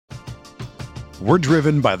We're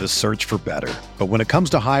driven by the search for better. But when it comes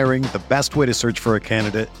to hiring, the best way to search for a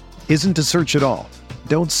candidate isn't to search at all.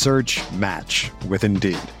 Don't search, match with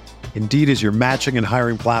Indeed. Indeed is your matching and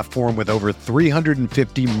hiring platform with over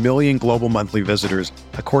 350 million global monthly visitors,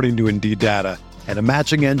 according to Indeed data, and a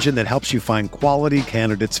matching engine that helps you find quality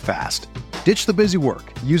candidates fast. Ditch the busy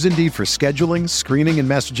work. Use Indeed for scheduling, screening, and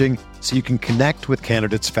messaging so you can connect with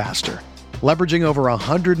candidates faster. Leveraging over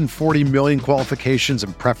 140 million qualifications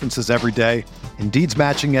and preferences every day, Indeed's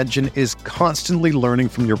matching engine is constantly learning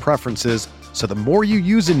from your preferences, so the more you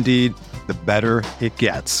use Indeed, the better it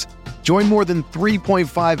gets. Join more than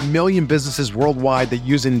 3.5 million businesses worldwide that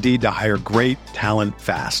use Indeed to hire great talent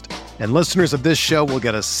fast. And listeners of this show will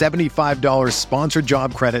get a $75 sponsored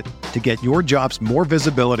job credit to get your jobs more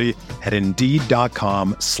visibility at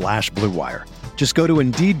Indeed.com/Blue Wire. Just go to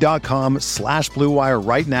Indeed.com/Blue Wire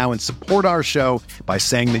right now and support our show by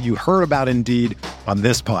saying that you heard about Indeed on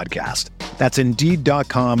this podcast. That's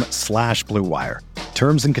Indeed.com/Blue Wire.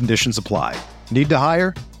 Terms and conditions apply. Need to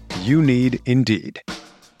hire? You need Indeed.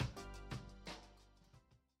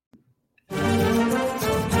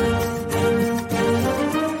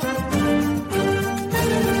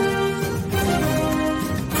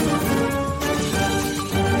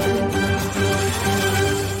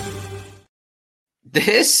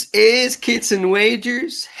 This is Kits and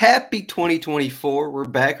Wagers. Happy 2024. We're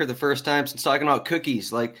back for the first time since talking about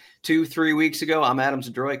cookies like 2-3 weeks ago. I'm Adam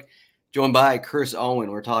Zadroik, joined by Chris Owen.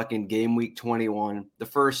 We're talking Game Week 21, the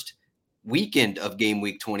first weekend of Game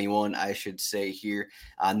Week 21, I should say, here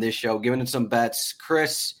on this show, giving it some bets.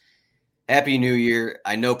 Chris, Happy New Year.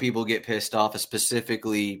 I know people get pissed off,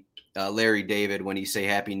 specifically Larry David, when you say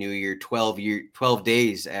Happy New Year 12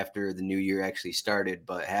 days after the new year actually started,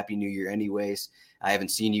 but Happy New Year anyways. I haven't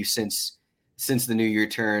seen you since the new year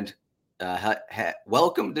turned.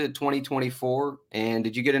 Welcome to 2024. And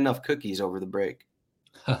did you get enough cookies over the break?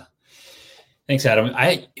 Thanks, Adam.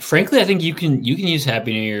 Frankly, I think you can use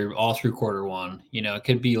Happy New Year all through quarter one. You know, it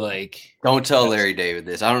could be like. Don't tell Larry David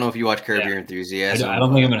this. I don't know if you watch Curb Your Enthusiasm. I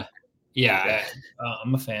don't think I'm gonna. Yeah,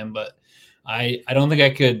 I'm a fan, but I don't think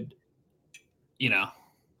I could. You know,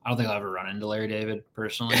 I don't think I'll ever run into Larry David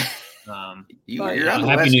personally. You're on the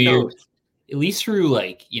Happy West New Year. Coast. At least through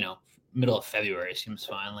middle of February seems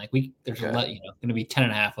fine. Like there's going to be 10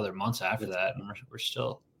 and a half other months after that. And we're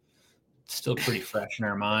still pretty fresh in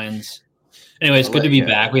our minds. Anyway, it's good to be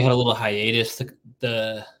back. We had a little hiatus.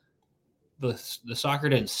 The soccer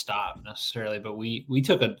didn't stop necessarily, but we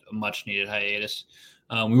took a much needed hiatus.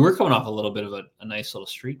 We were coming off a little bit of a nice little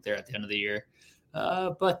streak there at the end of the year.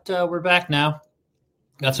 But we're back now.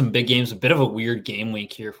 Got some big games, a bit of a weird game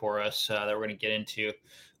week here for us that we're going to get into.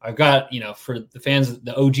 I've got, for the fans,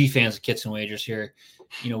 the OG fans of Kits and Wagers here,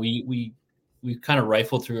 we kind of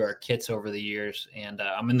rifled through our kits over the years, and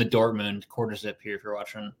I'm in the Dortmund quarter zip here. If you're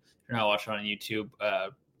not watching on YouTube, a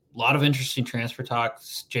lot of interesting transfer talk.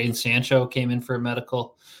 Jadon Sancho came in for a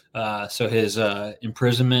medical, so his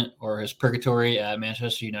imprisonment or his purgatory at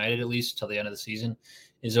Manchester United, at least till the end of the season,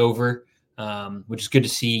 is over. Which is good to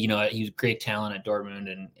see. He's great talent at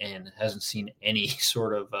Dortmund and hasn't seen any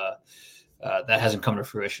sort of that hasn't come to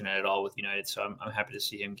fruition at all with United. So I'm happy to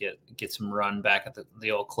see him get some run back at the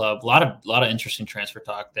old club. A lot of interesting transfer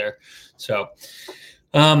talk there. So,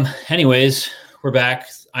 anyways, we're back.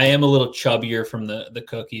 I am a little chubbier from the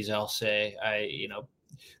cookies. I'll say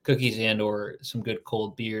cookies and or some good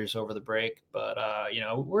cold beers over the break. But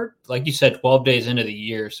we're, like you said, 12 days into the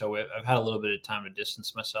year, so I've had a little bit of time to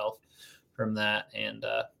distance myself from that and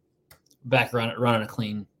back running a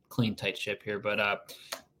clean tight ship here. But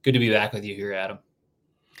good to be back with you here, Adam.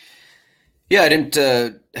 Yeah, I didn't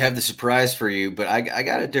have the surprise for you, but I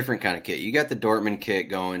got a different kind of kit. You got the Dortmund kit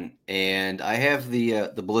going, and I have the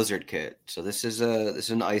Blizzard kit. So this is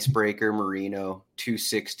an Icebreaker Merino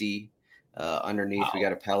 260. Underneath, We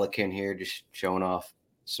got a Pelican here, just showing off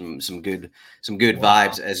some good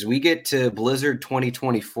vibes. As we get to Blizzard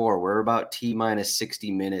 2024, we're about T-minus 60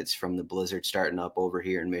 minutes from the Blizzard starting up over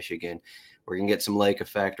here in Michigan. We're going to get some lake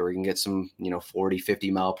effect, or we can get some, 40,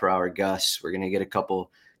 50 mile per hour gusts. We're going to get a couple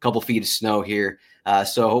feet of snow here.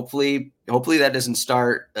 So hopefully that doesn't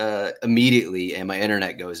start immediately and my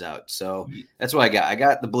internet goes out. So that's what I got. I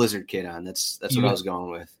got the Blizzard kit on. That's what I was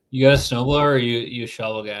going with. You got a snowblower, or you a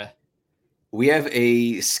shovel guy? We have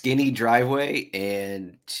a skinny driveway,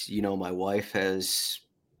 and, my wife has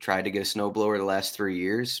tried to get a snowblower the last 3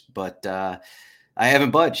 years, but I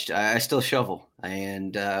haven't budged. I still shovel,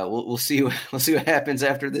 and we'll see. We'll see what happens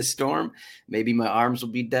after this storm. Maybe my arms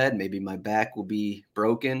will be dead. Maybe my back will be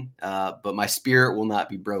broken. But my spirit will not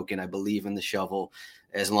be broken. I believe in the shovel,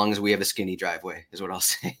 as long as we have a skinny driveway, is what I'll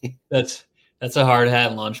say. That's That's a hard hat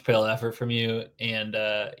and lunch pail effort from you. And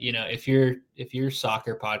if your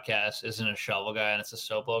soccer podcast isn't a shovel guy and it's a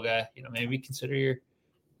snowball guy, maybe consider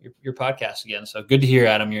your podcast again. So good to hear,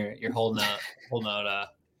 Adam. You're holding out for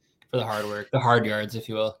the hard work, the hard yards, if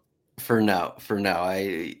you will. For now,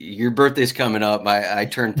 your birthday's coming up. I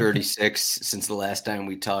turned 36 since the last time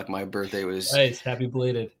we talked. My birthday was nice. Happy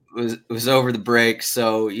belated. Was over the break.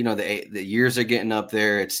 So, the years are getting up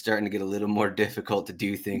there. It's starting to get a little more difficult to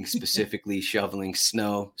do things, specifically shoveling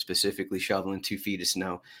snow, specifically shoveling 2 feet of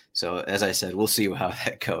snow. So as I said, we'll see how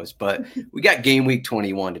that goes, but we got game week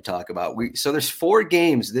 21 to talk about. So there's 4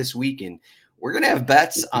 games this weekend. We're going to have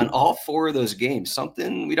bets on all 4 of those games,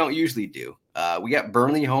 something we don't usually do. We got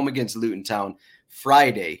Burnley home against Luton Town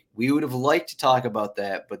Friday. We would have liked to talk about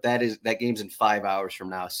that, but that game's in 5 hours from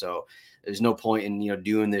now. So there's no point in,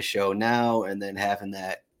 doing this show now and then having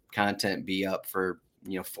that content be up for,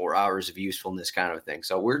 4 hours of usefulness kind of thing.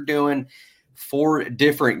 So we're doing 4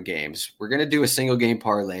 different games. We're going to do a single game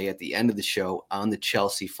parlay at the end of the show on the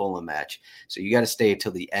Chelsea Fulham match. So you got to stay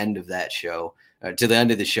till the end of that show, to the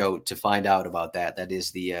end of the show to find out about that. That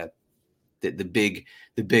is the big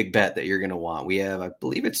bet that you're going to want. We have, I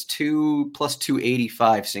believe it's 2 plus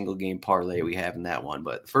 285 single game parlay we have in that one.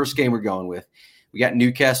 But the first game we're going with, we got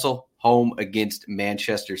Newcastle home against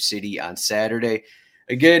Manchester City on Saturday.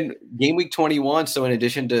 Again, game week 21. So in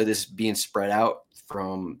addition to this being spread out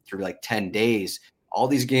through like 10 days, all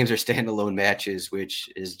these games are standalone matches, which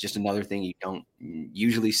is just another thing you don't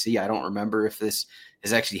usually see. I don't remember if this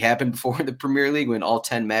has actually happened before in the Premier League when all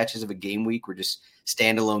 10 matches of a game week were just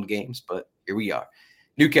standalone games, but here we are.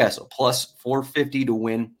 Newcastle plus 450 to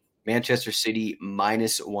win. Manchester City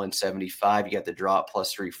minus 175. You got the draw at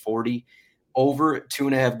plus 340. Over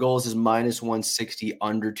 2.5 goals is minus 160.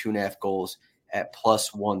 Under 2.5 goals at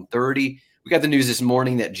plus 130. We got the news this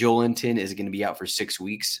morning that Joelinton is going to be out for 6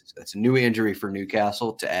 weeks. So that's a new injury for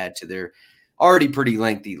Newcastle to add to their already pretty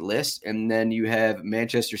lengthy list. And then you have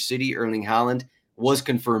Manchester City. Erling Haaland was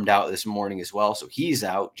confirmed out this morning as well. So he's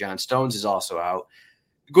out. John Stones is also out.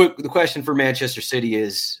 The question for Manchester City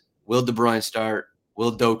is, will De Bruyne start?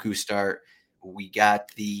 Will Doku start? We got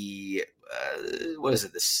the, the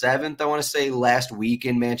 7th, I want to say, last week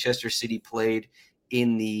in Manchester City played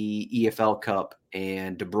in the EFL Cup,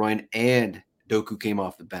 and De Bruyne and Doku came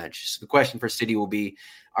off the bench. So the question for City will be,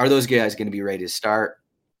 are those guys going to be ready to start?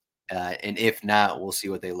 And if not, we'll see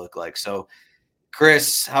what they look like. So,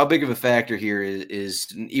 Chris, how big of a factor here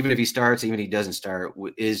is even if he starts, even if he doesn't start,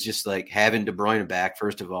 is just like having De Bruyne back,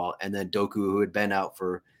 first of all, and then Doku, who had been out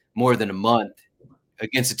for more than a month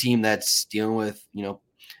against a team that's dealing with,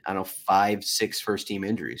 5-6 first-team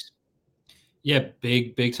injuries. Yeah,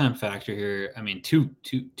 big time factor here. I mean, two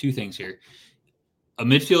things here. A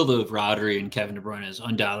midfield of Rodri and Kevin De Bruyne is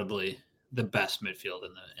undoubtedly the best midfield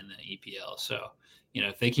in the EPL. So,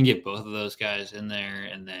 if they can get both of those guys in there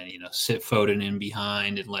and then, sit Foden in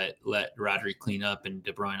behind and let Rodri clean up and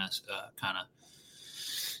De Bruyne kind of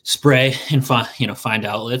spray and find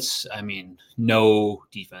outlets. I mean, no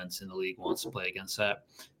defense in the league wants to play against that.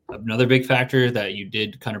 Another big factor that you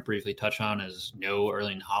did kind of briefly touch on is no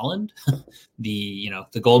Erling Haaland,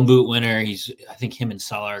 the Golden Boot winner. I think him and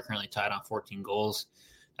Salah are currently tied on 14 goals.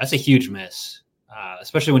 That's a huge miss,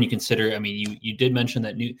 especially when you consider. I mean, you did mention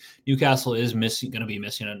that Newcastle is going to be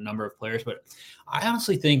missing a number of players, but I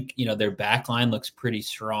honestly think their back line looks pretty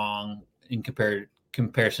strong in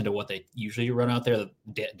comparison to what they usually run out there.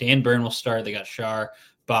 Dan Burn will start. They got Schär,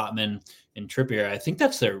 Botman, and Trippier. I think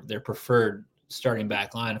that's their preferred starting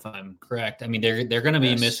back line, if I'm correct. I mean, they're going to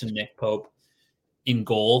be missing Nick Pope in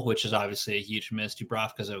goal, which is obviously a huge miss.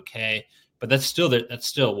 Dubravka's okay, but that's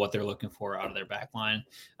still what they're looking for out of their back line.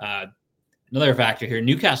 Another factor here,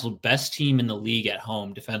 Newcastle, best team in the league at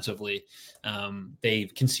home defensively.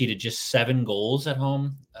 They've conceded just 7 goals at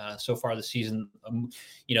home so far this season.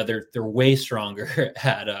 They're way stronger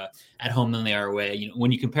at home than they are away.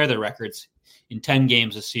 When you compare their records, in 10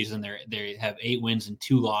 games this season, they have 8 wins and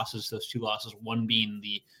 2 losses. Those 2 losses, one being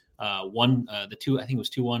the 2, I think it was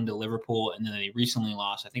 2-1 to Liverpool, and then they recently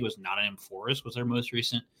lost. I think it was Nottingham Forest was their most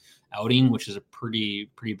recent outing, which is a pretty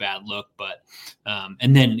bad look. But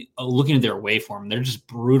and then looking at their away form, they're just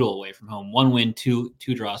brutal away from home. 1 win, 2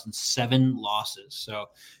 draws, and 7 losses. So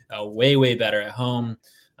way better at home.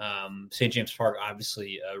 St. James Park,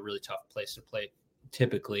 obviously a really tough place to play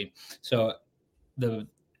typically. So the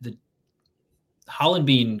Haaland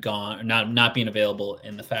being gone, not being available,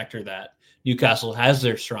 and the factor that Newcastle has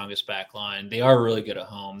their strongest back line, they are really good at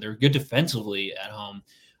home. They're good defensively at home.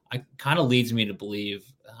 It kind of leads me to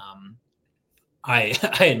believe I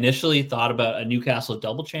initially thought about a Newcastle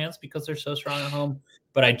double chance because they're so strong at home,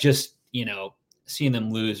 but I just, seeing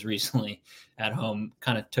them lose recently at home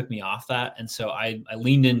kind of took me off that. And so I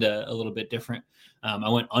leaned into a little bit different. I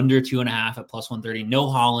went under 2.5 at plus 130. No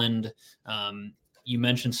Holland. You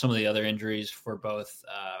mentioned some of the other injuries for both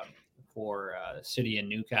for City and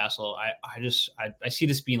Newcastle. I see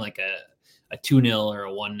this being like a 2-0 or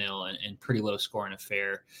a 1-0 and pretty low scoring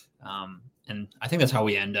affair. And I think that's how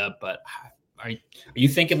we end up. But are you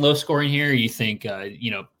thinking low scoring here? Or you think,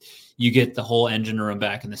 you get the whole engine room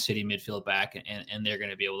back and the City midfield back, and they're going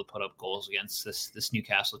to be able to put up goals against this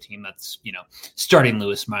Newcastle team that's, starting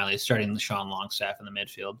Lewis Miley, starting Sean Longstaff in the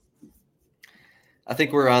midfield? I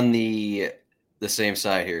think we're on the same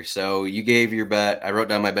side here. So you gave your bet. I wrote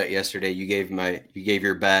down my bet yesterday. You gave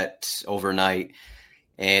your bet overnight,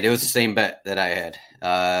 and it was the same bet that I had.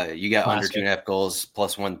 You got under 2.5 goals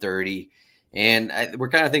plus 130. And we're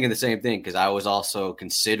kind of thinking the same thing, because I was also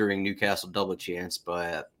considering Newcastle double chance,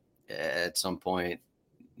 but at some point,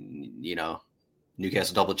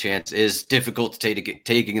 Newcastle double chance is difficult to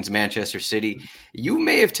take against Manchester City. You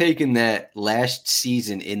may have taken that last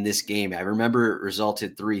season in this game. I remember it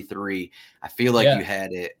resulted 3-3. I feel like you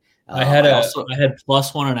had it. I had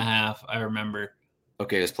plus 1.5. I remember.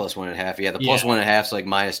 Okay, it was plus 1.5. Yeah, the plus 1.5 is like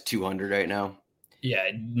minus 200 right now. Yeah,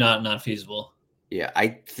 not feasible. Yeah, I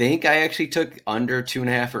think I actually took under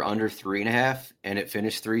 2.5 or under 3.5, and it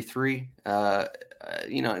finished 3-3.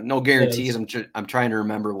 No guarantees. I'm trying to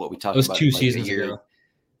remember what we talked about. It was 2 seasons ago.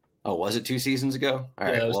 Oh, was it 2 seasons ago? All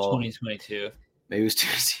right, it was 2022. Maybe it was 2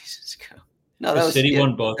 seasons ago. No, that was City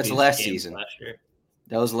won both. That's the last season. Last year.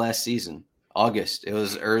 That was last season. August. It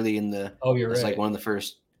was early in the. Oh, you're right. It's like one of the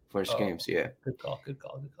first games. Yeah. Good call.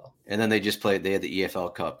 And then they just played. They had the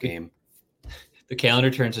EFL Cup game. The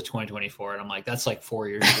calendar turns to 2024, and I'm like, that's like 4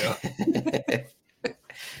 years ago.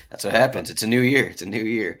 That's what happens. It's a new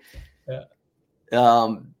year. Yeah.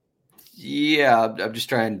 I'm just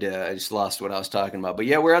trying to. I just lost what I was talking about, but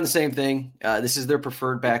yeah, we're on the same thing. This is their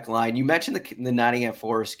preferred back line. You mentioned the Nottingham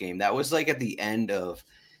Forest game. That was like at the end of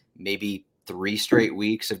maybe 3 straight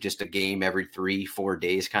weeks of just a game every 3-4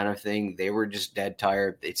 days kind of thing. They were just dead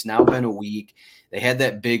tired. It's now been a week. They had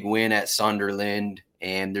that big win at Sunderland,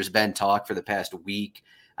 and there's been talk for the past week.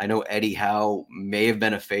 I know Eddie Howe may have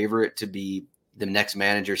been a favorite to be the next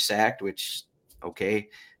manager sacked, which, okay.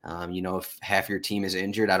 If half your team is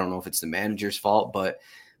injured, I don't know if it's the manager's fault, but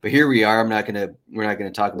here we are. We're not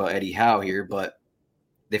gonna talk about Eddie Howe here, but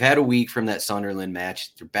they've had a week from that Sunderland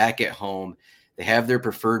match. They're back at home. They have their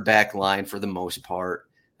preferred back line for the most part,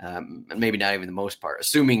 maybe not even the most part,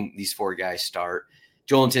 assuming these 4 guys start.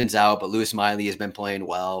 Joelinton's out, but Lewis Miley has been playing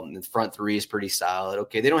well, and the front 3 is pretty solid.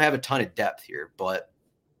 Okay, they don't have a ton of depth here, but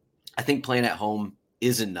I think playing at home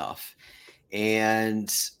is enough.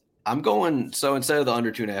 And I'm going, so instead of the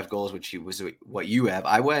under 2.5 goals, which was what you have,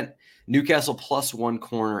 I went Newcastle plus 1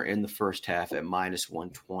 corner in the first half at minus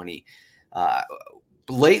 120.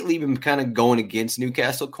 Lately been kind of going against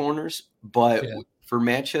Newcastle corners, but for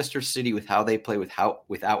Manchester City, with how they play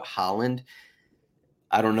without Holland,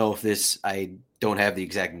 I don't know if I don't have the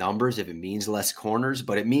exact numbers, if it means less corners,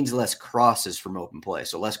 but it means less crosses from open play.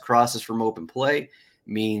 So less crosses from open play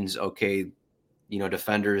means, okay,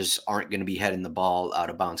 defenders aren't going to be heading the ball out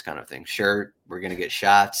of bounds kind of thing. Sure, we're going to get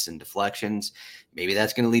shots and deflections. Maybe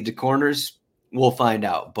that's going to lead to corners. We'll find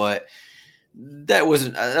out. But that was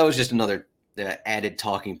just another added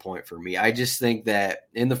talking point for me. I just think that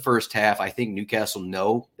in the first half, I think Newcastle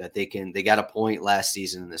know that they got a point last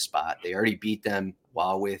season in this spot. They already beat them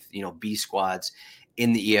while with, B squads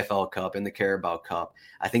in the EFL Cup, in the Carabao Cup.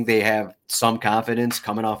 I think they have some confidence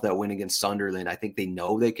coming off that win against Sunderland. I think they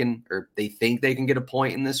know they can, or they think they can get a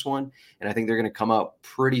point in this one. And I think they're going to come out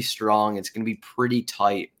pretty strong. It's going to be pretty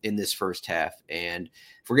tight in this first half. And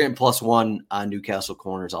if we're getting plus 1 on Newcastle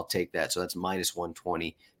corners, I'll take that. So that's minus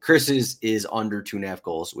 120. Chris's is under 2.5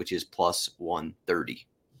 goals, which is plus 130.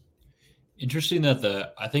 Interesting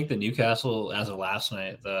that I think the Newcastle, as of last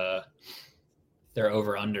night, their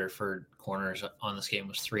over under for corners on this game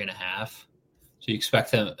was 3.5. So you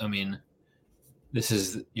expect them,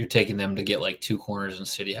 you're taking them to get like 2 corners and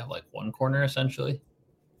City have like 1 corner essentially.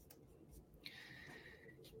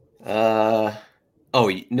 No,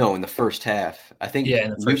 in the first half. I think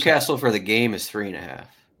Newcastle for the game is 3.5.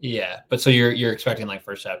 Yeah, but so you're expecting like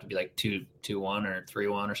first half to be like 2-1 or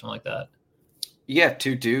 3-1 or something like that? Yeah,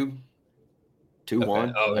 2-2.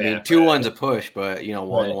 2-1. Okay. Oh, 2-1's a push, but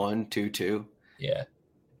 1-1, 2-2. Yeah.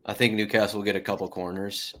 I think Newcastle will get a couple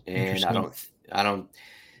corners, and I don't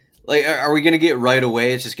Like, are we going to get right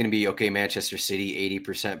away? It's just going to be, okay, Manchester City,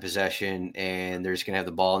 80% possession, and they're just going to have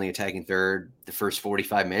the ball in the attacking third the first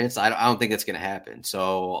 45 minutes? I don't think that's going to happen.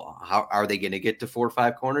 So how are they going to get to 4 or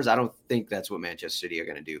 5 corners? I don't think that's what Manchester City are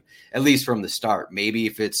going to do, at least from the start. Maybe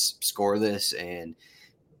if it's scoreless and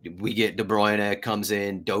we get De Bruyne comes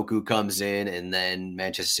in, Doku comes in, and then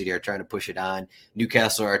Manchester City are trying to push it on.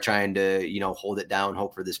 Newcastle are trying to, hold it down,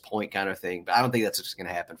 hope for this point kind of thing. But I don't think that's what's going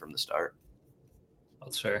to happen from the start.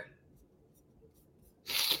 That's fair.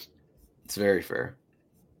 It's very fair.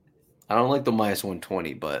 I don't like the minus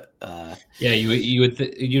 120, but yeah,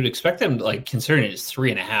 you'd expect them, like, considering it's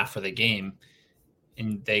 3.5 for the game,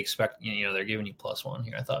 and they expect they're giving you +1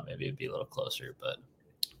 here. I thought maybe it'd be a little closer, but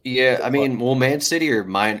yeah, I mean, well, Man City are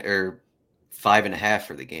 5.5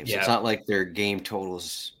 for the game, so it's not like their game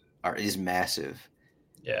totals is massive.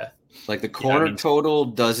 Yeah, like the corner total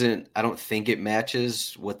doesn't. I don't think it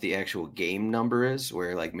matches what the actual game number is.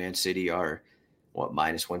 Where like Man City are. What,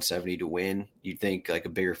 minus 170 to win? You'd think like a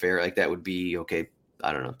bigger fair like that would be okay.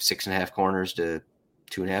 I don't know, 6.5 corners to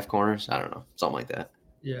 2.5 corners. I don't know, something like that.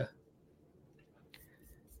 Yeah.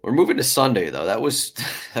 We're moving to Sunday though. That was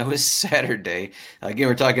Saturday. Again,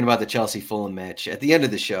 we're talking about the Chelsea Fulham match at the end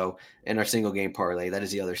of the show and our single game parlay. That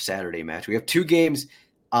is the other Saturday match. We have 2 games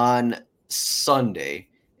on Sunday,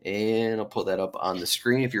 and I'll put that up on the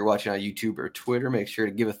screen. If you're watching on YouTube or Twitter, make sure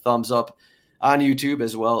to give a thumbs up on YouTube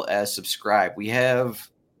as well as subscribe. We have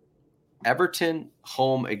Everton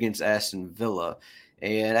home against Aston Villa.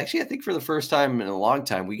 And actually, I think for the first time in a long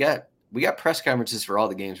time, we got press conferences for all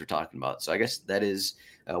the games we're talking about. So I guess that is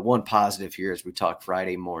one positive here as we talk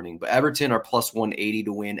Friday morning. But Everton are plus 180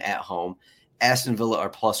 to win at home. Aston Villa are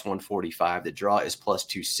plus 145. The draw is plus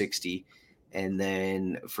 260. And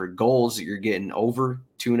then for goals, you're getting over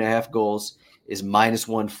 2.5 goals is minus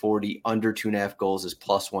 140. Under 2.5 goals is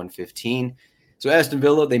plus 115. So Aston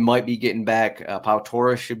Villa, they might be getting back. Pau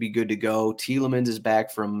Torres should be good to go. Tielemans is back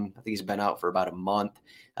from, I think he's been out for about a month.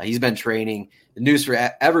 He's been training. The news for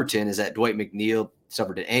Everton is that Dwight McNeil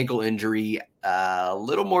suffered an ankle injury a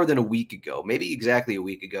little more than a week ago, maybe exactly a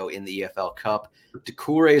week ago in the EFL Cup.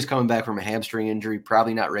 Doucouré is coming back from a hamstring injury,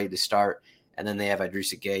 probably not ready to start. And then they have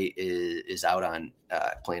Idrissa Gueye is out on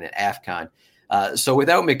playing at AFCON. So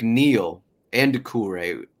without McNeil and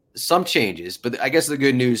Doucouré, some changes. But I guess the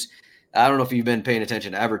good news, I don't know if you've been paying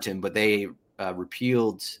attention to Everton, but they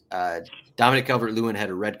repealed Dominic Calvert-Lewin had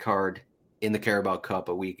a red card in the Carabao Cup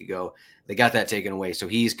a week ago. They got that taken away, so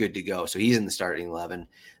he's good to go. So he's in the starting 11.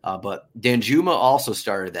 But Danjuma also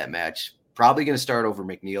started that match, probably going to start over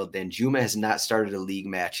McNeil. Danjuma has not started a league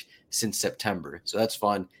match since September, so that's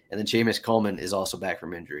fun. And then Seamus Coleman is also back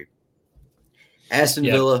from injury. Aston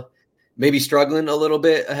Villa maybe struggling a little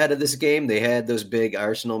bit ahead of this game. They had those big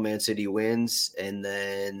Arsenal Man City wins and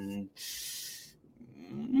then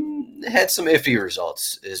had some iffy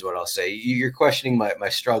results is what I'll say. You're questioning my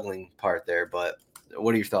struggling part there, but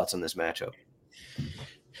what are your thoughts on this matchup?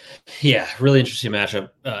 Yeah, really interesting matchup.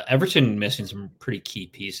 Everton missing some pretty key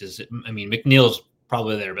pieces. I mean, McNeil's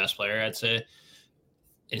probably their best player, I'd say.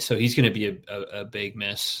 So he's going to be a big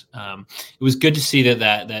miss. It was good to see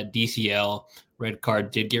that DCL red card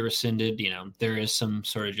did get rescinded. There is some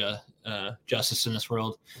sort of justice in this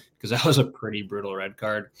world because that was a pretty brutal red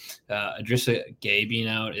card. Idrissa Gueye being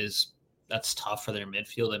out that's tough for their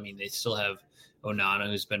midfield. I mean, they still have Onana,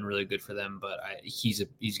 who's been really good for them, but he's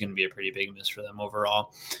going to be a pretty big miss for them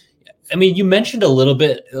overall. I mean, you mentioned a little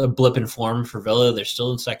bit a blip in form for Villa. They're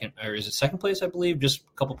still in second place, I believe, just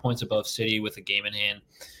a couple points above City with a game in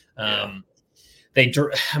hand. They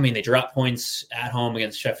dropped points at home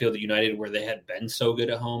against Sheffield United, where they had been so good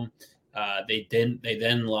at home. They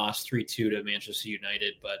then lost 3-2 to Manchester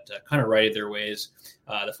United, but kind of righted their ways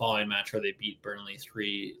the following match where they beat Burnley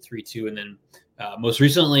 3-2, and then most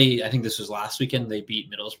recently, I think this was last weekend, they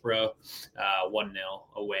beat Middlesbrough 1-0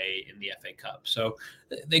 away in the FA Cup. So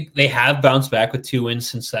they have bounced back with 2 wins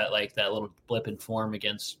since that little blip in form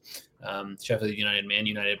against Sheffield United, Man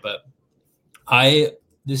United. But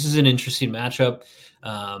this is an interesting matchup.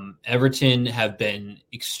 Everton have been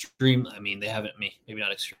extreme. I mean, they haven't, maybe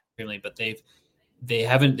not extremely, but they've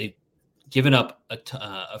given up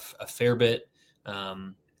a fair bit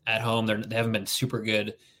at home. They haven't been super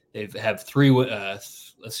good. They've have 3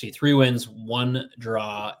 wins, 1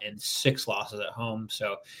 draw, and 6 losses at home.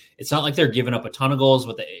 So it's not like they're giving up a ton of goals,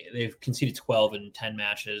 but they've conceded 12 in 10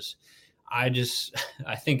 matches. I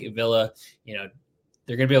think Villa,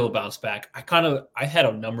 they're going to be able to bounce back. I had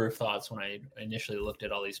a number of thoughts when I initially looked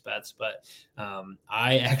at all these bets, but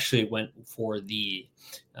I actually went for a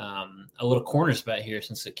little corners bet here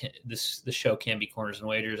since the show can be corners and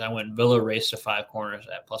wagers. I went Villa race to 5 corners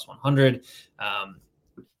at plus 100.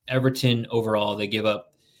 Everton overall, they give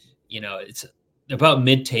up, it's about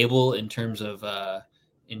mid-table in terms of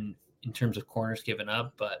in terms of corners given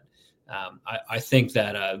up, but I think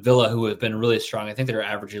that Villa, who have been really strong, I think they're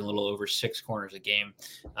averaging a little over 6 corners a game,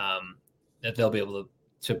 that they'll be able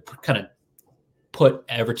to kind of put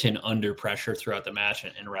Everton under pressure throughout the match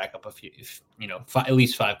and rack up a few, at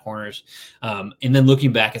least 5 corners. And then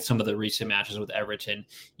looking back at some of the recent matches with Everton,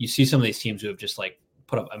 you see some of these teams who have just like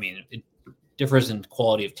put up, it differs in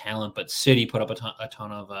quality of talent, but City put up a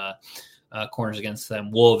ton of corners against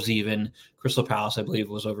them. Wolves, even Crystal Palace, I believe,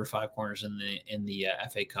 was over 5 corners in the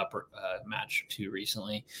FA Cup match too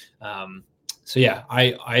recently. So yeah,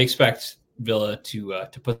 I expect Villa to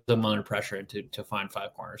put them under pressure and to find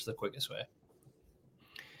 5 corners the quickest way.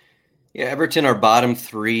 Yeah, Everton are bottom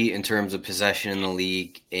 3 in terms of possession in the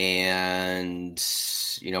league, and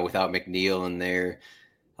without McNeil in there,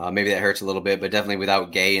 maybe that hurts a little bit, but definitely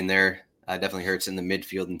without Gay in there, definitely hurts in the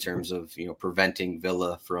midfield in terms of preventing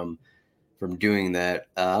Villa from doing that.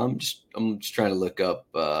 I'm just trying to look up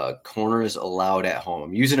corners allowed at home.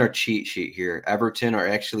 I'm using our cheat sheet here. Everton are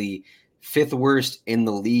actually 5th worst in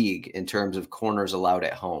the league in terms of corners allowed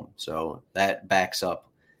at home, so that backs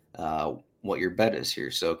up what your bet is here.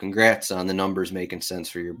 So congrats on the numbers making sense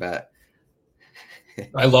for your bet.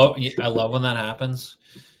 I love when that happens.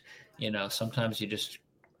 Sometimes you just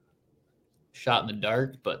shot in the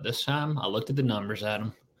dark, but this time I looked at the numbers,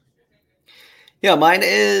 Adam. Yeah, mine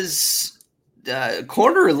is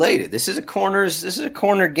corner related. This is a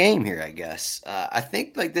corner game here, I guess. I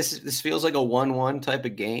think like this feels like a 1-1 type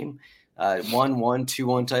of game, 1-1,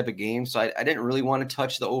 2-1 type of game. So I didn't really want to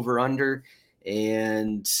touch the over under.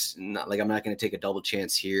 And I'm not going to take a double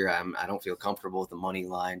chance here. I don't feel comfortable with the money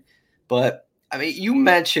line, but you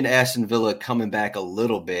mentioned Aston Villa coming back a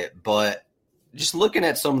little bit, but just looking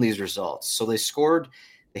at some of these results. So they scored,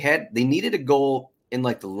 they needed a goal in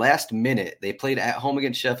like the last minute. They played at home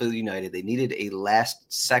against Sheffield United. They needed a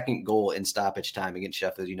last second goal in stoppage time against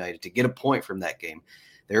Sheffield United to get a point from that game.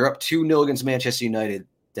 They were up 2-0 against Manchester United.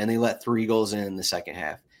 Then they let 3 goals in the second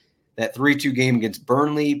half. That 3-2 game against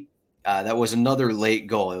Burnley, that was another late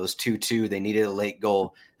goal. It was 2-2. They needed a late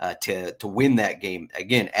goal to win that game.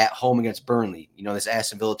 Again, at home against Burnley. This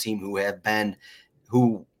Aston Villa team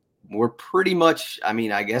who were pretty much,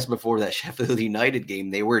 I guess before that Sheffield United game,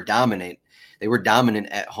 they were dominant. They were dominant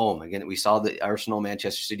at home. Again, we saw the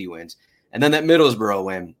Arsenal-Manchester City wins. And then that Middlesbrough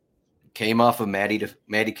win came off of Matty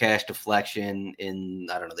Cash deflection in,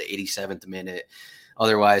 the 87th minute.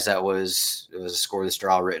 Otherwise, it was a scoreless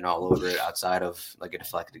draw written all over it outside of like a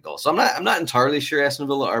deflected goal. So I'm not entirely sure Aston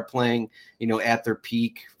Villa are playing, at their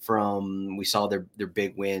peak from we saw their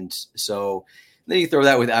big wins. So then you throw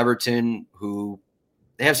that with Everton, who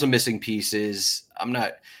they have some missing pieces. I'm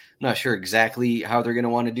not sure exactly how they're going to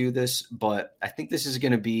want to do this, but I think this is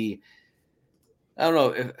going to be, I don't know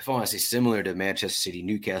if I want to say similar to Manchester City,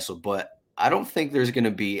 Newcastle, but I don't think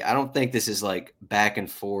this is like back and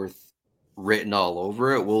forth written all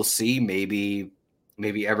over it. We'll see. Maybe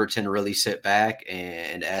Everton really sit back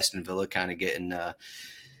and Aston Villa kind of getting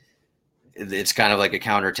it's kind of like a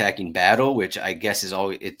counterattacking battle, which I guess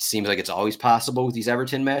it seems like it's always possible with these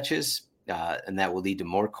Everton matches. And that will lead to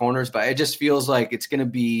more corners, but it just feels like it's going to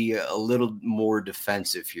be a little more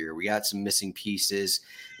defensive here. We got some missing pieces.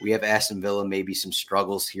 We have Aston Villa, maybe some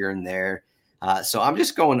struggles here and there. So I'm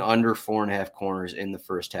just going under 4.5 corners in the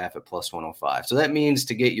first half at plus 105. So that means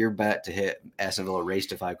to get your bet to hit Aston Villa race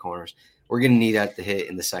to 5 corners, we're going to need that to hit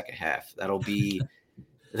in the second half. That'll be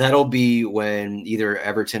when either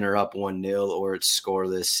Everton are up 1-0 or it's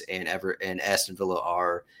scoreless and Aston Villa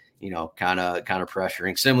are, kind of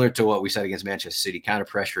pressuring, similar to what we said against Manchester City, kind of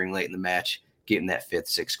pressuring late in the match, getting that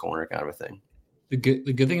 5th, 6th corner kind of a thing. The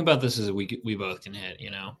good thing about this is we both can hit.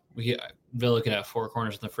 Villa could have 4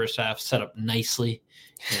 corners in the first half, set up nicely,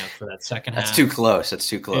 for that second half. That's too close.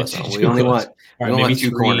 We only want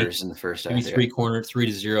 2 corners in the first half. Maybe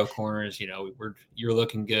 3-0 corners. You're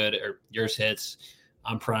looking good, or yours hits.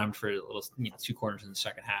 I'm primed for a little 2 corners in the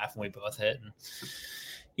second half, and we both hit, and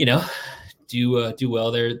do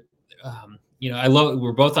well there.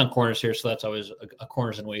 We're both on corners here, so that's always a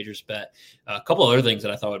corners and wagers bet. A couple other things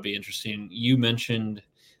that I thought would be interesting. You mentioned,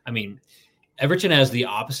 Everton has the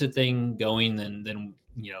opposite thing going than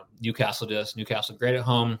Newcastle does. Newcastle great at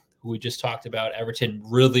home, who we just talked about. Everton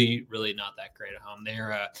really, really not that great at home.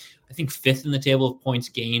 They're I think 5th in the table of points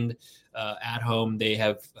gained at home. They've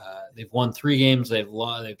won 3 games. They've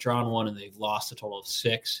drawn 1, and they've lost a total of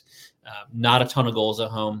 6. Not a ton of goals at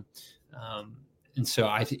home. And so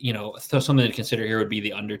I think, something to consider here would be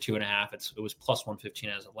the under 2.5. It was plus 115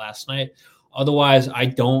 as of last night. Otherwise, I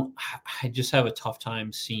just have a tough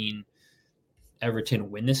time seeing Everton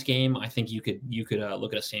win this game, I think you could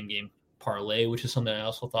look at a same game parlay, which is something I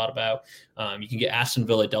also thought about. You can get Aston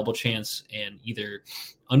Villa double chance and either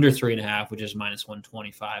under 3.5, which is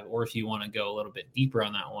 -125, or if you want to go a little bit deeper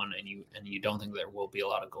on that one and you don't think there will be a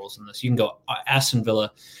lot of goals in this, you can go Aston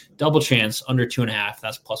Villa double chance under 2.5.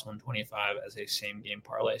 That's +125 as a same game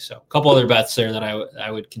parlay. So a couple other bets there that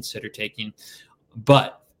I would consider taking,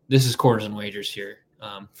 but this is Corners and Wagers here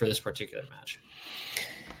for this particular match.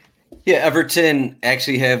 Yeah, Everton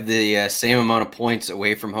actually have the same amount of points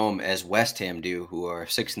away from home as West Ham do, who are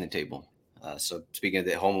 6th in the table. So speaking of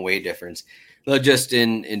the home away difference, but just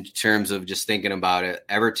in terms of just thinking about it,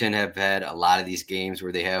 Everton have had a lot of these games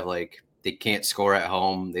where they have they can't score at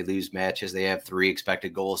home, they lose matches, they have 3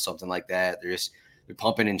 expected goals, something like that. They're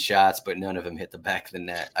pumping in shots, but none of them hit the back of the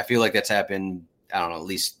net. I feel like that's happened, I don't know, at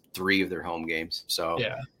least 3 of their home games. So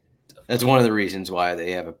yeah, that's one of the reasons why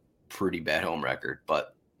they have a pretty bad home record.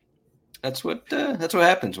 But that's what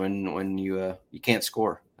happens when you can't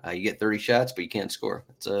score. You get 30 shots, but you can't score.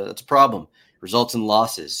 That's a problem. Results in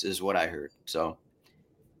losses is what I heard. So,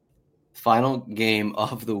 final game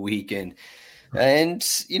of the weekend, and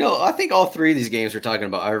I think all 3 of these games we're talking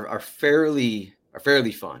about are fairly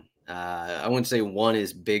fun. I wouldn't say one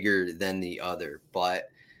is bigger than the other, but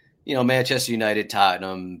Manchester United,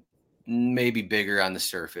 Tottenham, maybe bigger on the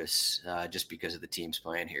surface just because of the teams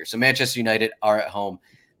playing here. So Manchester United are at home,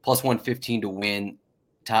 +115 to win.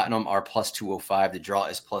 Tottenham are +205. The draw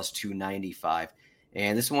is +295.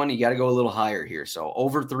 And this one, you got to go a little higher here. So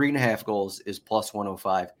over 3.5 goals is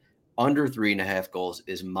 +105. Under 3.5 goals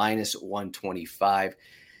is -125.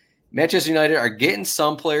 Manchester United are getting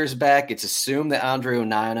some players back. It's assumed that Andre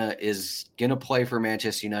Onana is going to play for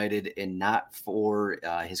Manchester United and not for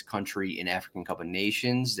his country in African Cup of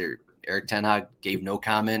Nations. Eric Ten Hag gave no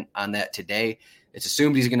comment on that today. It's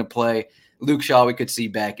assumed he's going to play. Luke Shaw, we could see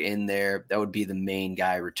back in there. That would be the main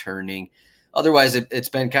guy returning. Otherwise, it's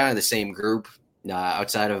been kind of the same group.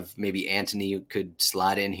 Outside of maybe Anthony could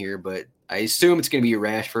slot in here, but I assume it's going to be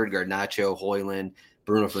Rashford, Garnacho, Højlund,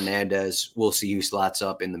 Bruno Fernandes. We'll see who slots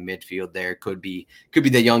up in the midfield there. Could be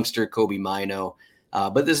the youngster Kobe Mino.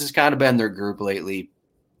 But this has kind of been their group lately,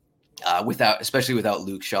 especially without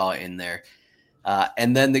Luke Shaw in there.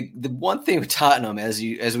 And then the one thing with Tottenham, as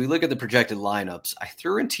we look at the projected lineups, I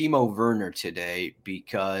threw in Timo Werner today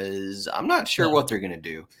because I'm not sure what they're going to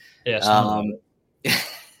do. Yeah.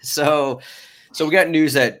 So we got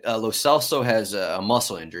news that Lo Celso has a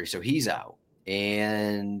muscle injury, so he's out,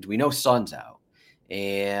 and we know Son's out,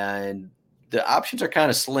 and the options are kind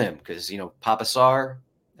of slim because Papa Sarr,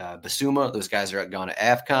 Basuma, those guys are gone to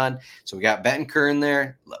AFCON. So we got Bentancur in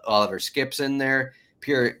there, Oliver Skip's in there.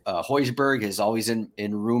 Pierre Højbjerg is always in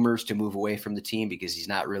rumors to move away from the team because he's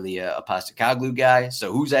not really a Postecoglou guy.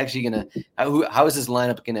 So who's actually going to – how is this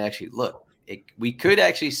lineup going to actually look? We could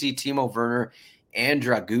actually see Timo Werner and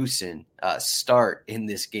Dragusin start in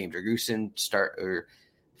this game. Dragusin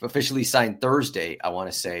officially signed Thursday, I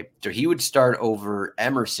want to say. So he would start over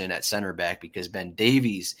Emerson at center back because Ben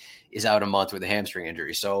Davies is out a month with a hamstring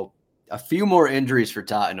injury. So a few more injuries for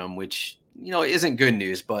Tottenham, which isn't good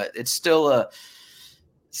news, but it's still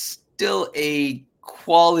a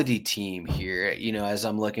quality team here. As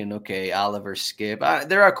I'm looking, okay, Oliver Skip.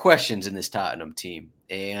 There are questions in this Tottenham team.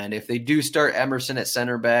 And if they do start Emerson at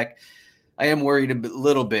center back, I am worried a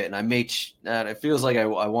little bit. And I may, it feels like I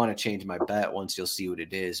want to change my bet once you'll see what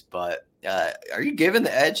it is. But are you giving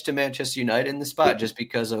the edge to Manchester United in the spot just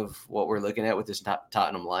because of what we're looking at with this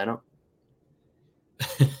Tottenham lineup?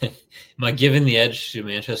 Am I giving the edge to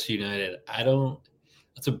Manchester United? I don't.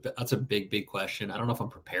 That's a big question. I don't know if I'm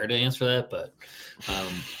prepared to answer that, but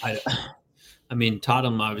I mean,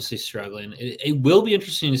 Tottenham obviously struggling. It will be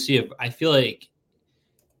interesting to see if I feel like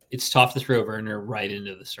it's tough to throw Werner right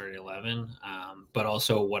into the starting 11, but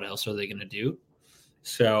also what else are they going to do?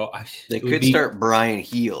 So they could start Brian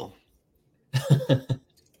Heel,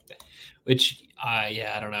 which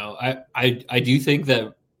I don't know. I do think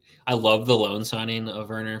that. I love the loan signing of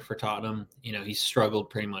Werner for Tottenham. He's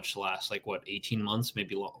struggled pretty much the last 18 months,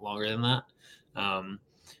 maybe longer than that.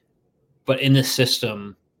 But in this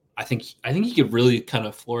system, I think he could really kind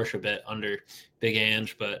of flourish a bit under Big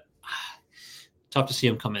Ange, but tough to see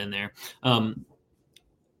him come in there.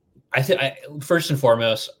 First and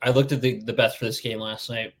foremost, I looked at the bets for this game last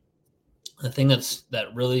night. The thing that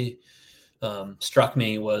really struck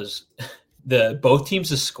me was both teams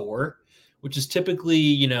to score, which is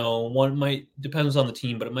typically, one might depends on the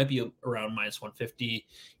team, but it might be around -150.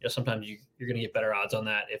 Sometimes you're going to get better odds on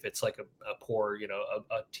that if it's like a poor,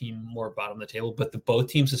 a team more bottom of the table. But both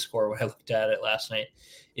teams to score, when I looked at it last night,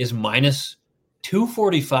 is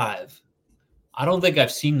 -245 I don't think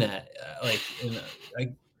I've seen that.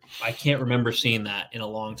 I can't remember seeing that in a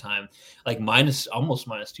long time. Like almost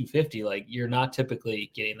minus 250. Like you're not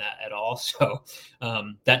typically getting that at all. So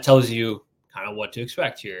that tells you kind of what to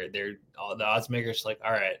expect here. The odds makers like,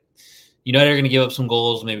 all right, United are going to give up some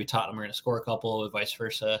goals. Maybe Tottenham are going to score a couple, and vice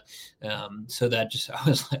versa. So that just I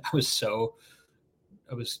was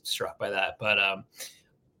struck by that. But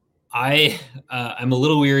I'm a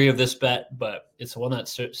little weary of this bet, but it's the one that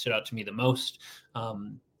stood out to me the most.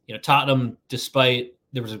 Tottenham, despite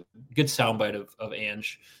there was a good soundbite of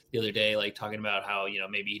Ange the other day, like talking about how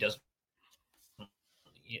maybe he doesn't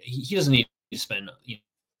need to spend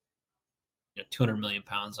 200 million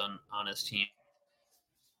pounds on his team.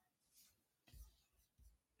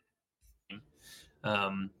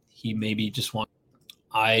 He maybe just wants.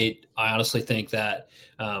 I honestly think that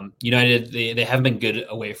United they haven't been good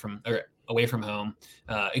away from home.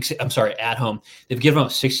 At home. They've given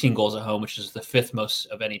up 16 goals at home, which is the fifth most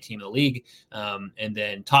of any team in the league. And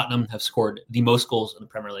then Tottenham have scored the most goals in the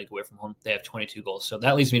Premier League away from home. They have 22 goals. So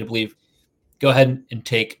that leads me to believe, go ahead and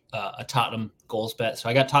take a Tottenham goals bet. So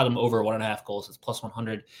I got Tottenham over 1.5 goals. It's plus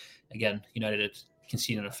 100. Again, United is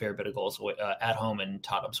conceding a fair bit of goals at home, and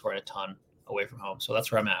Tottenham scoring a ton away from home. So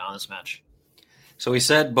that's where I'm at on this match. So we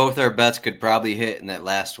said both our bets could probably hit in that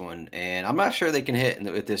last one, and I'm not sure they can hit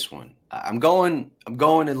with this one. I'm going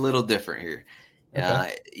a little different here.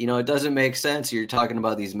 Okay. It doesn't make sense. You're talking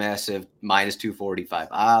about these massive minus 245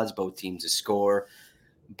 odds, both teams to score,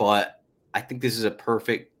 but I think this is a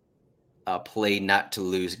perfect play not to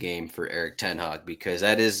lose game for Erik ten Hag, because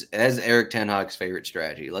that is Erik ten Hag's favorite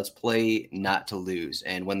strategy. Let's play not to lose,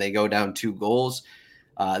 and when they go down 2 goals.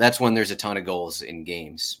 That's when there's a ton of goals in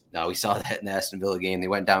games. Now, we saw that in the Aston Villa game. They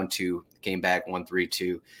went down 2, came back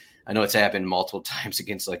 1-3-2. I know it's happened multiple times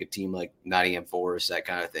against like a team like Nottingham Forest, that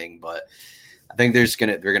kind of thing. But I think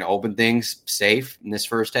they're gonna open things safe in this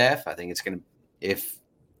first half. I think if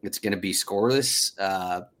it's gonna be scoreless,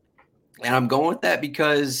 and I'm going with that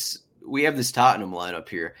because we have this Tottenham lineup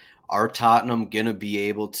here. Are Tottenham gonna be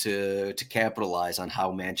able to capitalize on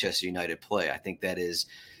how Manchester United play? I think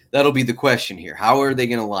that'll be the question here. How are they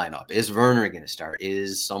going to line up? Is Werner going to start?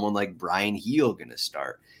 Is someone like Brian Heel going to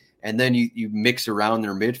start? And then you mix around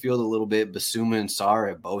their midfield a little bit. Basuma and Sarr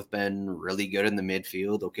have both been really good in the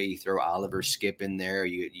midfield. Okay, you throw Oliver Skip in there.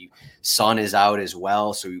 Son is out as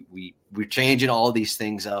well. So we're changing all these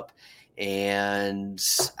things up. And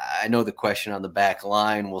I know the question on the back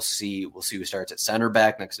line. We'll see who starts at center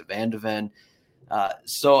back next to Van de Ven.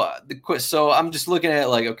 So I'm just looking at it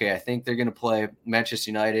like, okay, I think they're going to play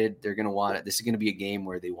Manchester United. They're going to want it. This is going to be a game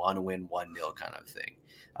where they want to win 1-0 kind of thing.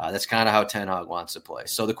 That's kind of how Ten Hag wants to play.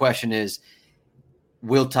 So the question is,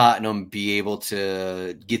 will Tottenham be able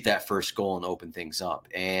to get that first goal and open things up?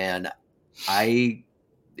 And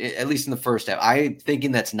at least in the first half, I'm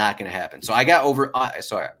thinking that's not going to happen. So I got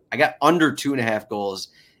under 2.5 goals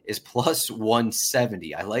is plus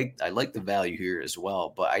 170. I like the value here as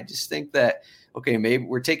well, but I just think that, okay, maybe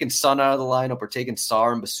we're taking Son out of the lineup, we're taking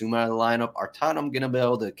Sarr and Basuma out of the lineup. Are Tottenham going to be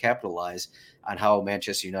able to capitalize on how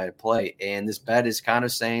Manchester United play? And this bet is kind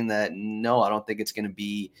of saying that, no, I don't think it's going to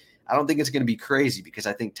be crazy, because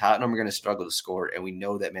I think Tottenham are going to struggle to score, and we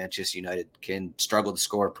know that Manchester United can struggle to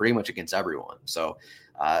score pretty much against everyone. So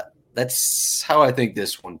that's how I think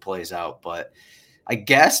this one plays out. But I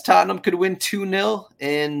guess Tottenham could win 2-0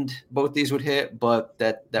 and both these would hit, but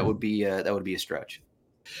that would be a stretch.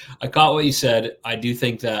 I caught what you said. I do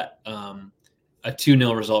think that a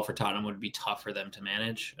 2-0 result for Tottenham would be tough for them to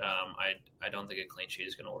manage. I don't think a clean sheet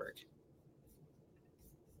is going to work.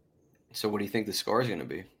 So what do you think the score is going to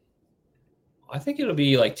be? I think it'll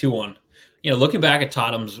be like 2-1. Looking back at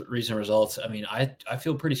Tottenham's recent results, I mean, I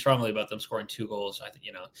feel pretty strongly about them scoring 2 goals. I think,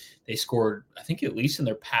 they scored, I think at least in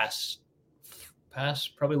their past,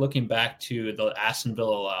 probably looking back to the Aston Villa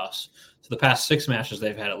loss. So the past 6 matches,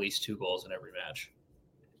 they've had at least 2 goals in every match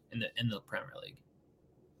in the Premier League.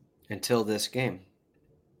 Until this game.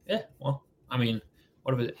 Yeah, well, I mean,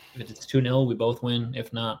 what if it's 2-0, we both win.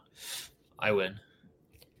 If not, I win.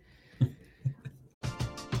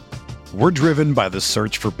 We're driven by the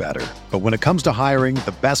search for better. But when it comes to hiring,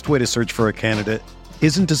 the best way to search for a candidate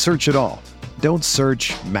isn't to search at all. Don't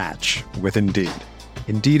search, match with Indeed.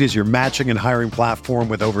 Indeed is your matching and hiring platform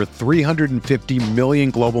with over 350 million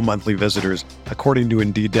global monthly visitors, according to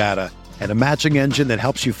Indeed data, and a matching engine that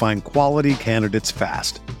helps you find quality candidates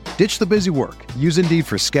fast. Ditch the busy work. Use Indeed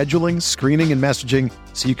for scheduling, screening, and messaging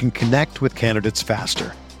so you can connect with candidates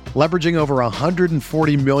faster. Leveraging over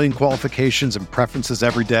 140 million qualifications and preferences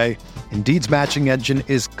every day, Indeed's matching engine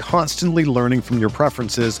is constantly learning from your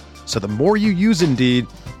preferences, so the more you use Indeed,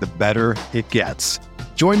 the better it gets.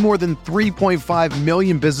 Join more than 3.5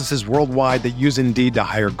 million businesses worldwide that use Indeed to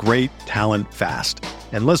hire great talent fast.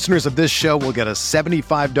 And listeners of this show will get a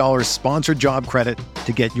 $75 sponsored job credit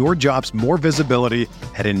to get your jobs more visibility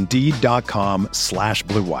at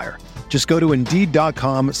Indeed.com/Blue Wire. Just go to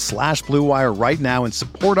Indeed.com/Blue Wire right now and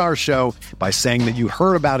support our show by saying that you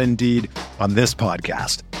heard about Indeed on this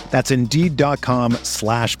podcast. That's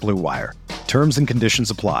Indeed.com/Blue Wire. Terms and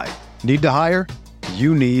conditions apply. Need to hire?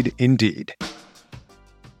 You need Indeed.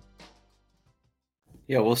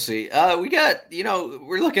 Yeah, we'll see. We got,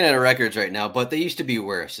 we're looking at our records right now, but they used to be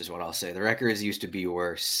worse is what I'll say. The records used to be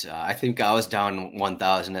worse. I think I was down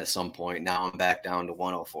 1,000 at some point. Now I'm back down to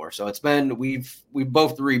 104. So it's been, we've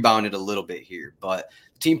both rebounded a little bit here, but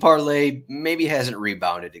Team Parlay maybe hasn't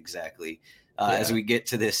rebounded exactly as we get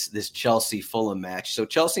to this Chelsea Fulham match. So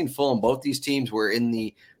Chelsea and Fulham, both these teams were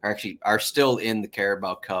are still in the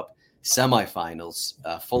Carabao Cup semifinals.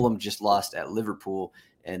 Fulham just lost at Liverpool,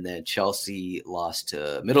 and then Chelsea lost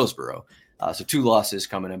to Middlesbrough. So 2 losses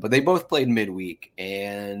coming in, but they both played midweek.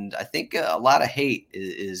 And I think a lot of hate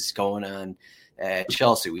is going on at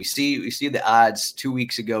Chelsea. We see the odds 2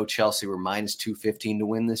 weeks ago. Chelsea were minus 215 to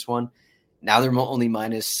win this one. Now they're only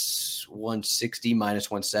minus 160,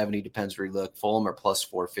 minus 170, depends where you look. Fulham are plus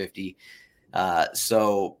 450.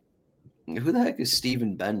 So who the heck is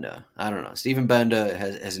Steven Benda? I don't know. Steven Benda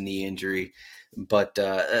has a knee injury, but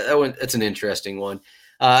that's an interesting one.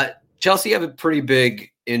 Chelsea have a pretty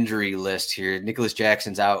big injury list here. Nicholas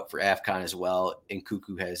Jackson's out for AFCON as well, and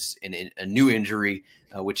Cuckoo has a new injury,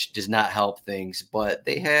 which does not help things. But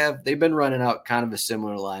they've been running out kind of a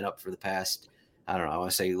similar lineup for the past, I don't know, I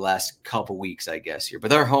want to say last couple weeks, I guess here.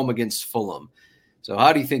 But they're home against Fulham. So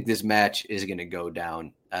how do you think this match is going to go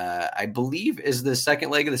down? I believe is the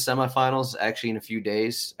second leg of the semifinals actually in a few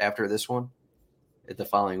days after this one, at the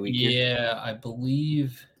following week. Yeah, I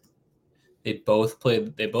believe. They both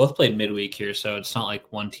played midweek here, so it's not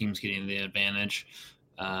like one team's getting the advantage.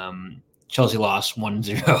 Chelsea lost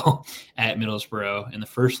 1-0 at Middlesbrough in the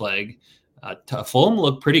first leg. Fulham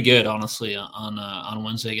looked pretty good, honestly, on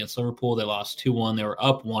Wednesday against Liverpool. They lost 2-1. They were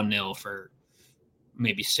up 1-0 for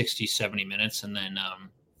maybe 60, 70 minutes, and then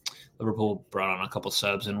Liverpool brought on a couple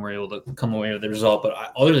subs and were able to come away with the result. But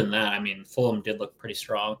other than that, I mean, Fulham did look pretty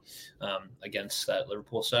strong against that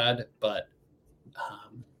Liverpool side, but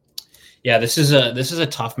yeah, this is a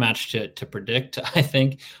tough match to predict. I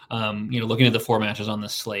think, looking at the 4 matches on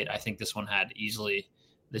this slate, I think this one had easily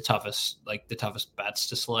the toughest bets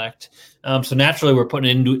to select. So naturally, we're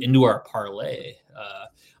putting it into our parlay.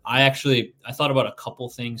 I thought about a couple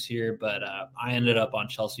things here, but I ended up on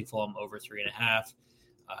Chelsea Fulham over 3.5.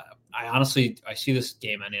 I see this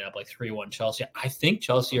game ending up like 3-1 Chelsea. I think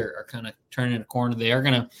Chelsea are kind of turning a corner. They are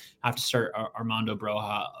going to have to start Armando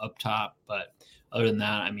Broja up top, but other than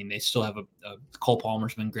that, I mean, they still have Cole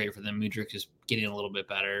Palmer's been great for them. Mudryk is getting a little bit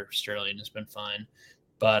better. Sterling has been fine.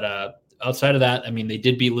 But outside of that, I mean, they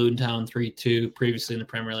did beat Luton Town 3-2 previously in the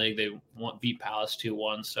Premier League. They beat Palace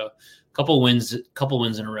 2-1. So a couple wins in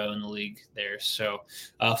a row in the league there. So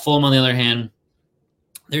Fulham, on the other hand,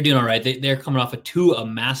 they're doing all right. They're coming off a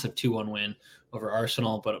massive 2-1 win over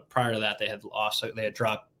Arsenal. But prior to that, they had lost. They had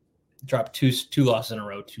dropped two losses in a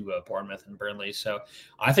row to Bournemouth and Burnley. So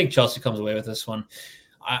I think Chelsea comes away with this one.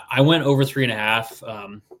 I went over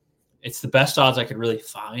 3.5. It's the best odds I could really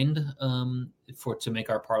find to make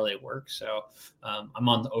our parlay work. So I'm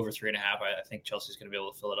on the over 3.5. I think Chelsea's going to be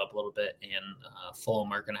able to fill it up a little bit, and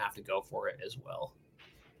Fulham are going to have to go for it as well.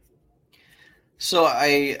 So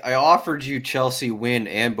I offered you Chelsea win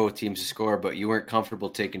and both teams to score, but you weren't comfortable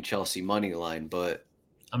taking Chelsea money line. But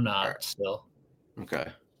I'm not still. Okay.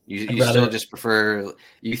 You still just prefer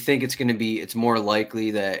 – you think it's more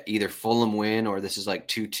likely that either Fulham win or this is like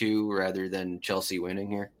 2-2 rather than Chelsea winning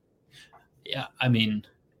here? Yeah, I mean,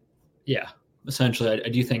 yeah. Essentially, I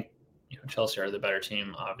do think Chelsea are the better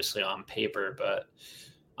team, obviously, on paper, but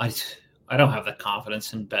I don't have the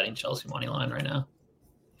confidence in betting Chelsea money line right now.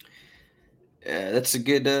 Yeah, that's a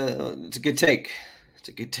good it's a good take. It's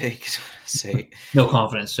a good take, is what I say. No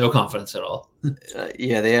confidence at all.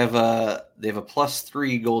 Yeah, they have a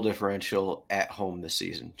 +3 goal differential at home this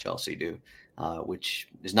season. Chelsea do, which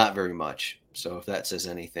is not very much. So if that says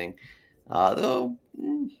anything, though,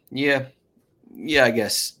 yeah, I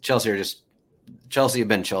guess Chelsea have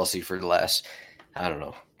been Chelsea for the last, I don't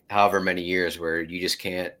know, however many years, where you just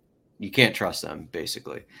can't trust them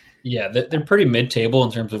basically. Yeah, they're pretty mid-table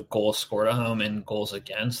in terms of goals scored at home and goals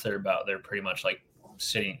against. They're pretty much like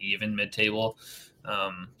sitting even mid-table.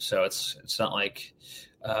 So it's not like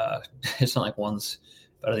one's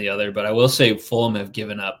better than the other. But I will say Fulham have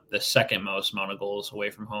given up the second most amount of goals away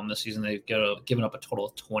from home this season. They've given up a total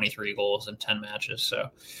of 23 goals in 10 matches. So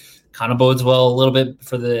kind of bodes well a little bit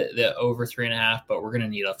for the over 3.5, but we're going to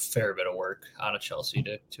need a fair bit of work out of Chelsea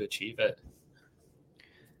to achieve it.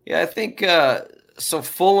 Yeah, I think so.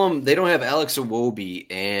 Fulham, they don't have Alex Iwobi,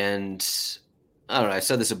 and I don't know. I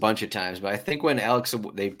said this a bunch of times, but I think when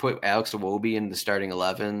they put Alex Iwobi in the starting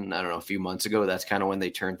 11, I don't know, a few months ago, that's kind of when they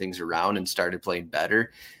turned things around and started playing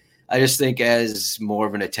better. I just think as more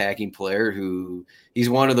of an attacking player he's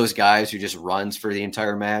one of those guys who just runs for the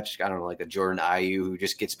entire match. I don't know, like a Jordan Ayew who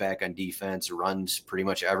just gets back on defense, runs pretty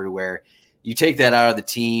much everywhere. You take that out of the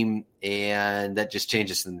team, and that just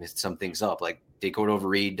changes some things up. Like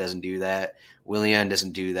Cordova-Reid doesn't do that. Willian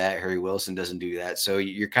doesn't do that. Harry Wilson doesn't do that. So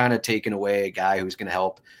you're kind of taking away a guy who's going to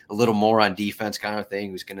help a little more on defense kind of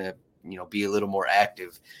thing, who's going to, be a little more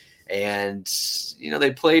active. And,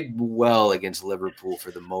 they played well against Liverpool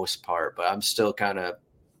for the most part, but I'm still kind of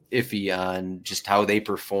iffy on just how they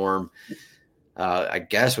perform. I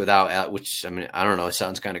guess without, which, I mean, I don't know, it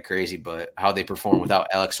sounds kind of crazy, but how they perform without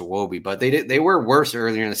Alex Iwobi. But they were worse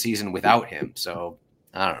earlier in the season without him. So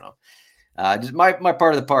I don't know. Just my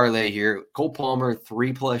part of the parlay here. Cole Palmer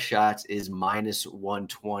 3+ shots is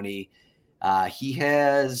 -120. He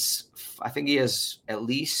has at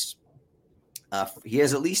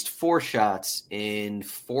least 4 shots in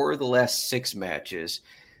 4 of the last 6 matches.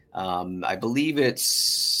 I believe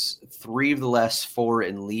it's 3 of the last 4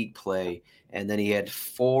 in league play, and then he had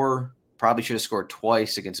 4. Probably should have scored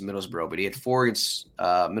twice against Middlesbrough, but he had 4 against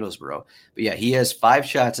Middlesbrough. But yeah, he has 5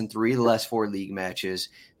 shots in 3 of the last 4 league matches.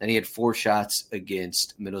 Then he had 4 shots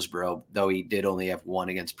against Middlesbrough, though he did only have 1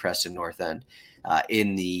 against Preston North End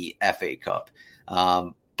in the FA Cup.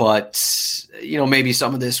 But, maybe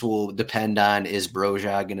some of this will depend on, is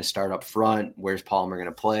Broja going to start up front? Where's Palmer going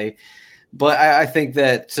to play? But I think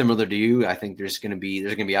that, similar to you, I think there's going to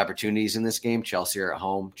be opportunities in this game. Chelsea are at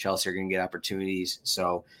home. Chelsea are going to get opportunities.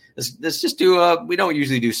 So let's just do we don't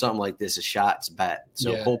usually do something like this, a shots bet.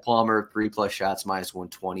 So yeah. Cole Palmer, 3+ shots,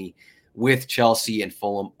 -120 with Chelsea and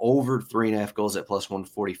Fulham over 3.5 goals at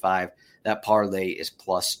 +145. That parlay is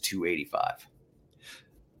 +285.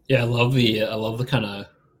 Yeah, I love the kind of,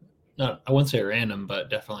 I wouldn't say random, but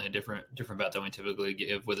definitely a different bet than we typically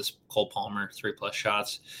give with this Cole Palmer 3+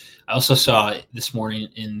 shots. I also saw this morning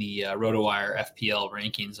in the RotoWire FPL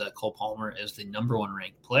rankings that Cole Palmer is the number 1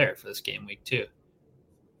 ranked player for this game week too,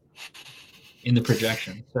 in the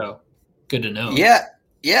projection. So good to know. Yeah.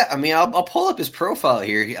 I mean, I'll pull up his profile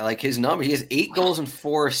here. I like his number. He has 8 goals and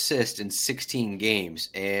 4 assists in 16 games,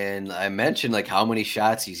 and I mentioned like how many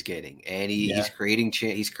shots he's getting, and he's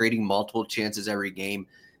creating multiple chances every game.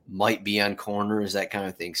 Might be on corners, that kind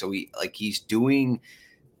of thing. So he's doing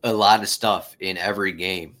a lot of stuff in every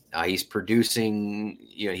game. He's producing,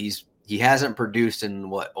 he hasn't produced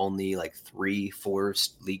in only like 3-4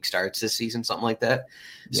 league starts this season, something like that.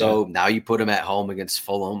 Yeah. So now you put him at home against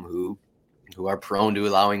Fulham, who are prone to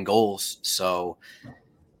allowing goals. So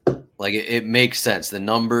like it makes sense. The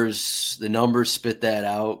numbers spit that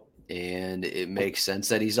out, and it makes sense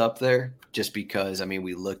that he's up there just because, I mean,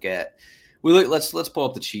 let's pull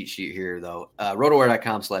up the cheat sheet here, though.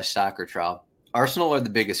 Rotowire.com/soccer trial. Arsenal are the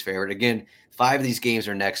biggest favorite. Again, 5 of these games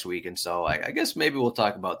are next week, and so I guess maybe we'll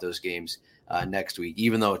talk about those games next week,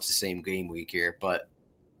 even though it's the same game week here. But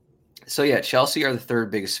so, yeah, Chelsea are the 3rd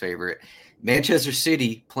biggest favorite. Manchester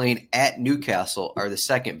City playing at Newcastle are the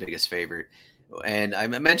 2nd biggest favorite. And I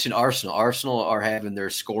mentioned Arsenal. Arsenal are having their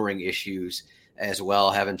scoring issues as well,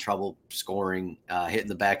 having trouble scoring, hitting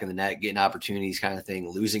the back of the net, getting opportunities kind of thing,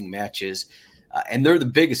 losing matches. And they're the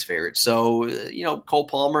biggest favorite. So, Cole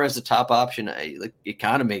Palmer as the top option, it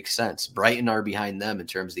kind of makes sense. Brighton are behind them in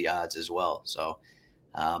terms of the odds as well. So,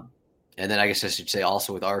 and then I guess I should say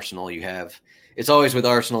also with Arsenal, it's always with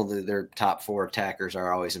Arsenal, their top 4 attackers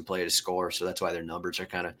are always in play to score. So that's why their numbers are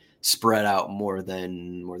kind of spread out more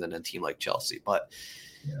than a team like Chelsea. But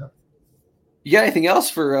yeah. You got anything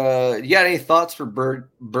else you got any thoughts for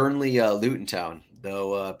Burnley Luton Town?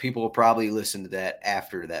 Though people will probably listen to that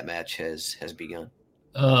after that match has begun.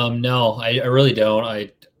 No, I really don't.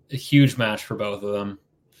 A huge match for both of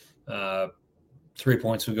them. 3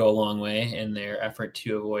 points would go a long way in their effort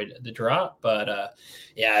to avoid the drop. But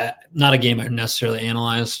yeah, not a game I've necessarily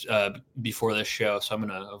analyzed before this show, so I'm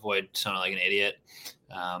going to avoid sounding like an idiot.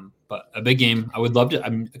 But a big game. I would love to.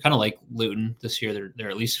 I'm kind of like Luton this year. They're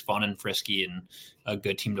at least fun and frisky and a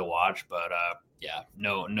good team to watch. But yeah,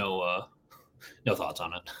 no thoughts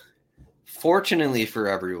on it. Fortunately for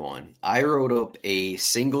everyone, I wrote up a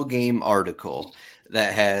single game article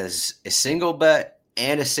that has a single bet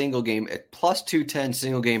and a single game at +210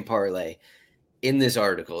 single game parlay. in this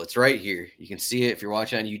article. It's right here. You can see it if you're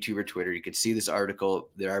watching on YouTube or Twitter. You can see this article.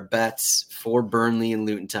 There are bets for Burnley and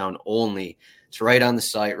Luton Town only. It's right on the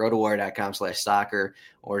site, rotowire.com/soccer,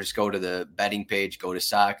 or just go to the betting page, go to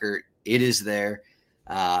soccer. It is there.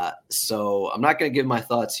 So I'm not going to give my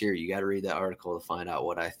thoughts here. You got to read that article to find out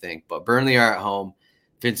what I think. But Burnley are at home.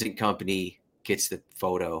 Vincent Kompany gets the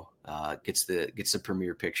photo, gets the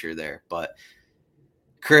premiere picture there. But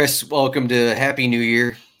Chris, welcome to Happy New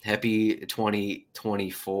Year. Happy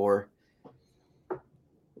 2024.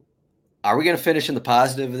 Are we going to finish in the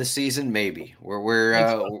positive of the season? Maybe.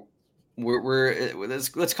 Let's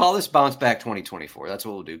call this bounce back 2024. That's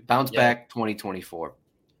what we'll do. Bounce back 2024.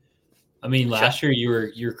 I mean, last year you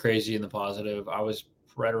were crazy in the positive. I was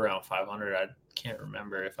right around 500. I can't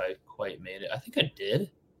remember if I quite made it. I think I did.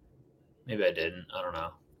 Maybe I didn't. I don't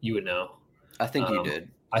know. You would know. I think you did.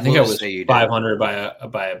 I think I was 500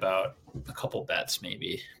 by about a couple bets,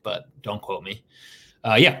 maybe, but don't quote me.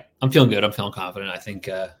 Yeah, I'm feeling good. I'm feeling confident. I think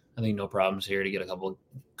no problems here to get a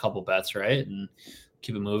couple bets right and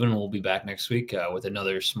keep it moving. We'll be back next week with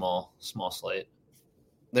another small slate.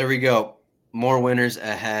 There we go. More winners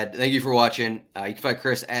ahead. Thank you for watching. You can find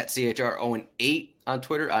Chris at CHR008 on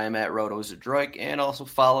Twitter. I am at RotoZadroik, and also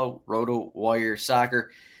follow RotoWire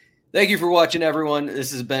Soccer. Thank you for watching, everyone.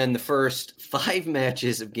 This has been the first 5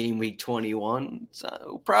 matches of Game Week 21. So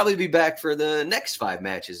we'll probably be back for the next 5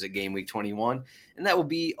 matches of Game Week 21, and that will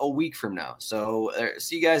be a week from now. So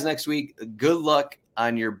see you guys next week. Good luck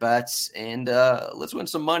on your bets, and let's win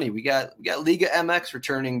some money. We got Liga MX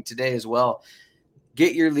returning today as well.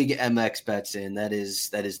 Get your Liga MX bets in. That is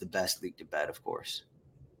the best league to bet, of course.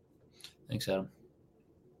 Thanks, Adam.